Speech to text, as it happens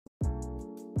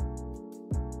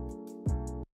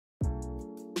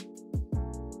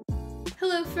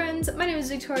Hello friends, my name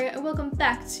is Victoria and welcome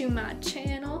back to my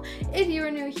channel. If you are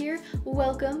new here,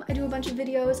 welcome. I do a bunch of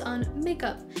videos on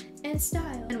makeup and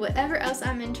style and whatever else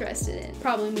I'm interested in.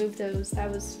 Probably move those, I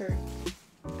was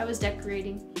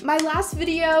decorating. My last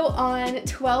video on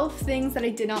 12 things that I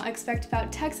did not expect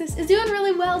about Texas is doing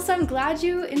really well, so I'm glad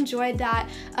you enjoyed that.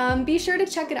 Be sure to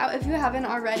check it out if you haven't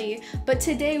already. But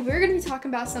today we're gonna be talking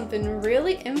about something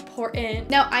really important.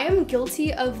 Now, I am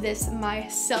guilty of this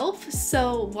myself,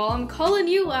 so while I'm calling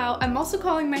you out, I'm also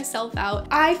calling myself out.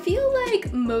 I feel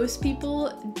like most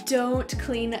people don't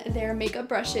clean their makeup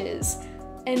brushes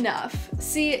enough.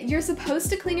 See, you're supposed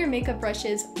to clean your makeup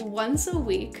brushes once a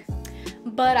week,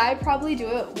 but I probably do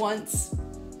it once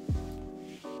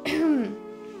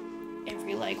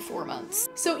every like 4 months.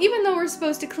 So even though we're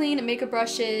supposed to clean makeup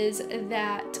brushes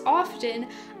that often,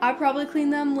 I probably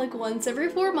clean them like once every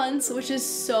 4 months, which is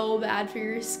so bad for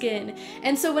your skin.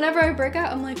 And so whenever I break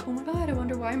out, I'm like, oh my god, I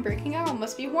wonder why I'm breaking out. It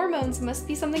must be hormones, it must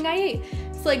be something I ate.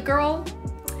 It's like, girl,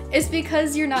 it's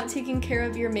because you're not taking care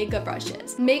of your makeup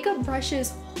brushes. Makeup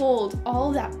brushes hold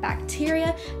all that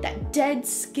bacteria, that dead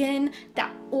skin,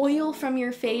 that oil from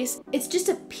your face. It's just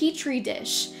a petri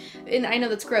dish. And I know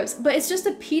that's gross, but it's just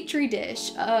a petri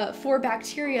dish for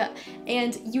bacteria,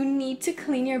 and you need to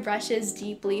clean your brushes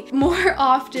deeply more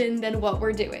often than what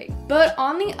we're doing. But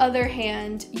on the other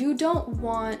hand, you don't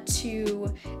want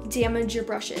to damage your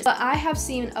brushes. But I have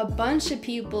seen a bunch of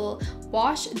people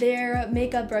wash their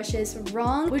makeup brushes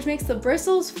wrong, which makes the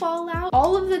bristles fall out.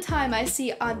 All of the time I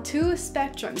see on two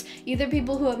spectrums, either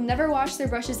people who have never washed their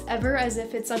brushes ever, as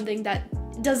if it's something that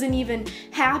doesn't even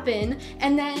happen,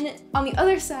 and then on the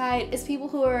other side is people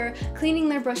who are cleaning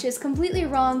their brushes completely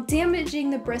wrong, damaging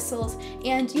the bristles,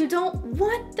 and you don't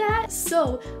want that.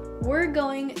 So we're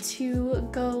going to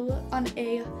go on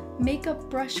a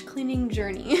makeup brush cleaning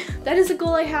journey. That is a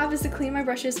goal I have, is to clean my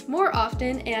brushes more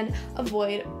often and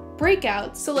avoid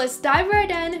breakouts. So let's dive right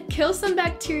in, kill some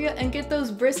bacteria, and get those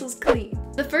bristles clean.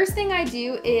 The first thing I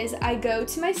do is I go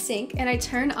to my sink and I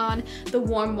turn on the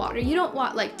warm water. You don't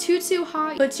want like too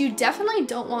hot, but you definitely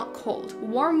don't want cold.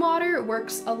 Warm water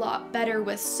works a lot better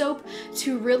with soap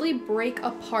to really break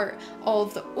apart all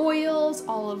of the oils,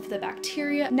 all of the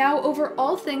bacteria. Now, over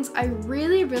all things, I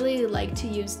really like to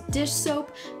use dish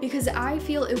soap because I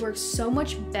feel it works so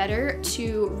much better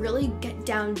to really get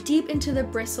down deep into the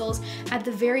bristles at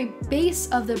the very base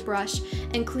of the brush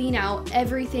and clean out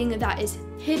everything that is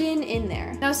hidden in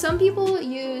there. Now, some people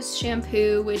use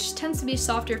shampoo, which tends to be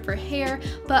softer for hair,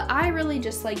 but I really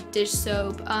just like dish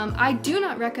soap. I do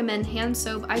not recommend hand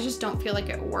soap. I just don't feel like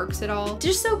it works at all.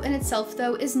 Dish soap in itself,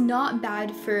 though, is not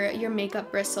bad for your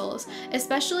makeup bristles,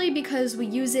 especially because we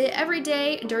use it every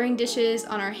day during dishes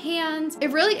on our hands.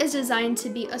 It really is designed to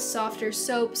be a softer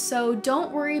soap, so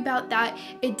don't worry about that.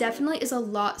 It definitely is a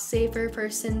lot safer for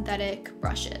synthetic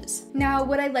brushes. Now,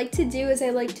 what I like to do is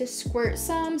I like to squirt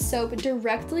some soap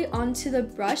directly onto the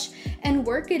brush and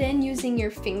work it in using your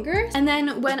fingers. And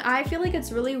then when I feel like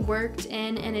it's really worked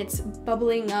in and it's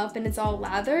bubbling up and it's all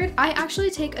lathered, I actually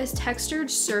take a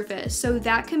textured surface. So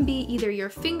that can be either your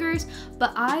fingers,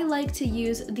 but I like to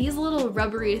use these little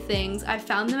rubbery things. I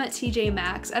found them at TJ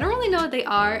Maxx. I don't really know what they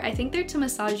are. I think they're to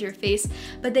massage your face,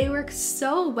 but they work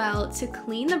so well to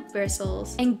clean the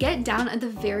bristles and get down at the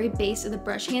very base of the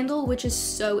brush handle, which is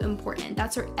so important.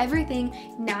 That's where everything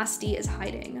nasty is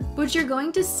hiding. What you're going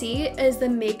to see is the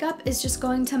makeup is just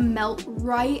going to melt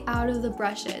right out of the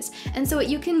brushes. And so what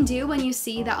you can do when you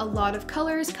see that a lot of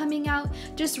color is coming out,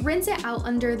 just rinse it out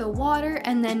under the water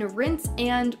and then rinse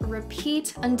and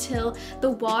repeat until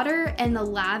the water and the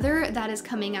lather that is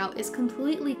coming out is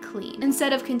completely clean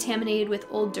instead of contaminated with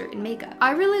old dirt and makeup.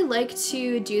 I really like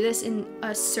to do this in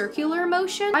a circular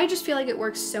motion. I just feel like it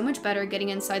works so much better getting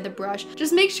inside the brush.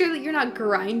 Just make sure that you're not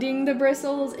grinding the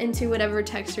bristles into whatever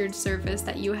textured surface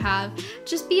that you have.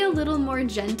 Just be a little more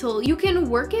gentle. You can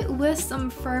work it with some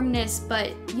firmness,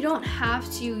 but you don't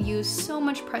have to use so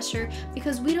much pressure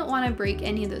because we don't want to break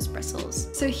any of those bristles.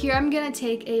 So here I'm gonna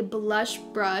take a blush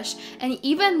brush, and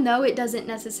even though it doesn't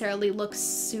necessarily look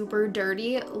super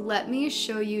dirty, let me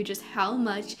show you just how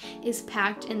much is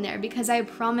packed in there, because I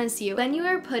promise you, when you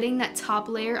are putting that top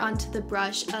layer onto the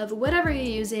brush of whatever you're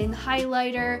using,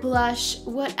 highlighter, blush,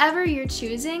 whatever you're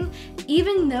choosing,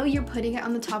 even though you're putting it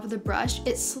on the top of the brush,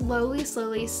 it slowly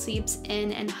slowly seeps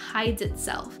in and hides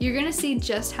itself. You're gonna see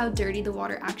just how dirty the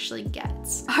water actually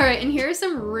gets. All right, and here are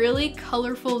some really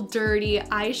colorful, dirty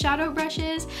eyeshadow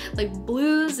brushes, like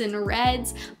blues and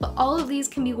reds, but all of these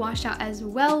can be washed out as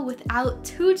well without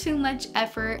too much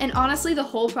effort. And honestly, the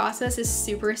whole process is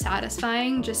super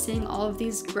satisfying, just seeing all of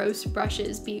these gross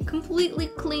brushes be completely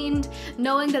cleaned,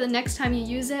 knowing that the next time you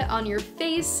use it on your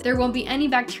face, there won't be any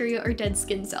bacteria or dead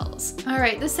skin cells. All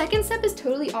right, the second step is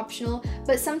totally optional,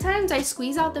 but sometimes I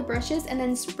squeeze out the brushes and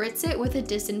then spritz it with a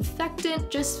disinfectant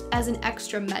just as an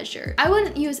extra measure. I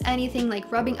wouldn't use anything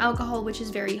like rubbing alcohol, which is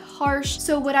very harsh.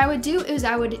 So what I would do is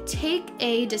I would take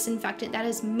a disinfectant that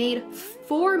is made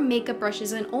for makeup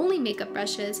brushes and only makeup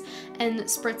brushes and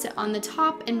spritz it on the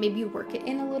top and maybe work it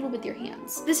in a little with your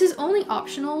hands. This is only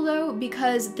optional though,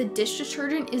 because the dish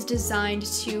detergent is designed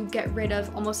to get rid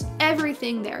of almost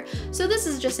everything there. So this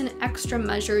is just an extra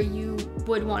measure you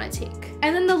would want to take.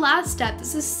 And then the last step,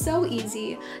 this is so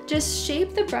easy. Just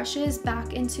shape the brushes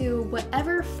back into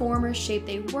whatever form or shape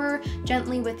they were,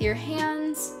 gently with your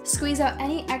hands. Squeeze out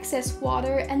any excess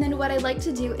water, and then what I like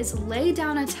to do is lay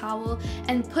down a towel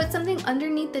and put something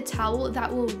underneath the towel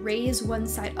that will raise one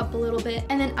side up a little bit,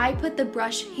 and then I put the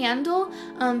brush handle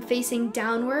facing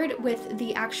downward with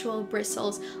the actual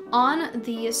bristles on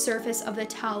the surface of the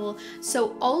towel.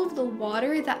 So all of the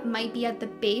water that might be at the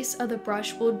base of the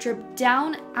brush will drip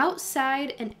down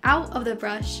outside and out of the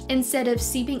brush instead of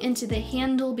seeping into the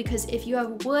handle, because if you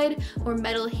have wood or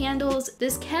metal handles,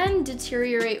 this can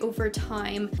deteriorate over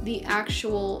time, the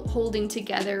actual holding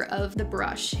together of the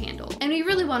brush handle. And we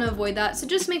really want to avoid that, so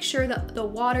just make sure that the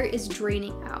water is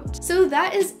draining out. So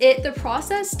that is it. The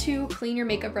process to clean your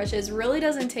makeup brushes really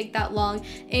doesn't take that long,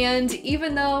 and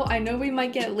even though I know we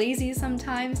might get lazy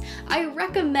sometimes, I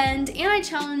recommend and I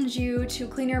challenge you to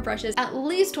clean your brushes at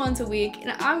least once a week,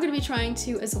 and I'm gonna be trying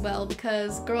to as well,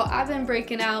 because girl, I've been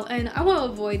breaking out and I want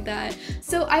to avoid that.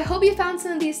 So I hope you found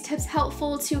some of these tips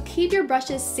helpful to keep your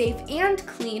brushes safe and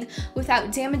clean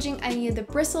without damaging any of the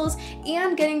bristles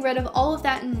and getting rid of all of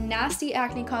that nasty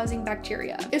acne causing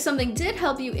bacteria. If something did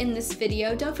help you in this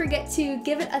video, don't forget to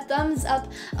give it a thumbs up,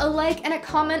 a like, and a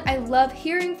comment. I love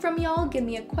hearing from y'all. Give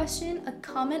me a question, a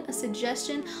comment, a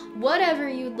suggestion, whatever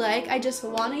you'd like. I just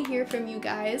want to hear from you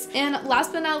guys. And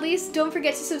last but not least, don't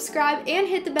forget to subscribe and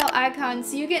hit the bell icon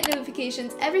so you get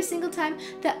notifications every single time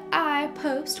that I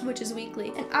post, which is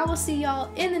weekly. And I will see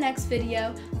y'all in the next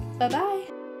video. Bye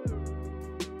bye.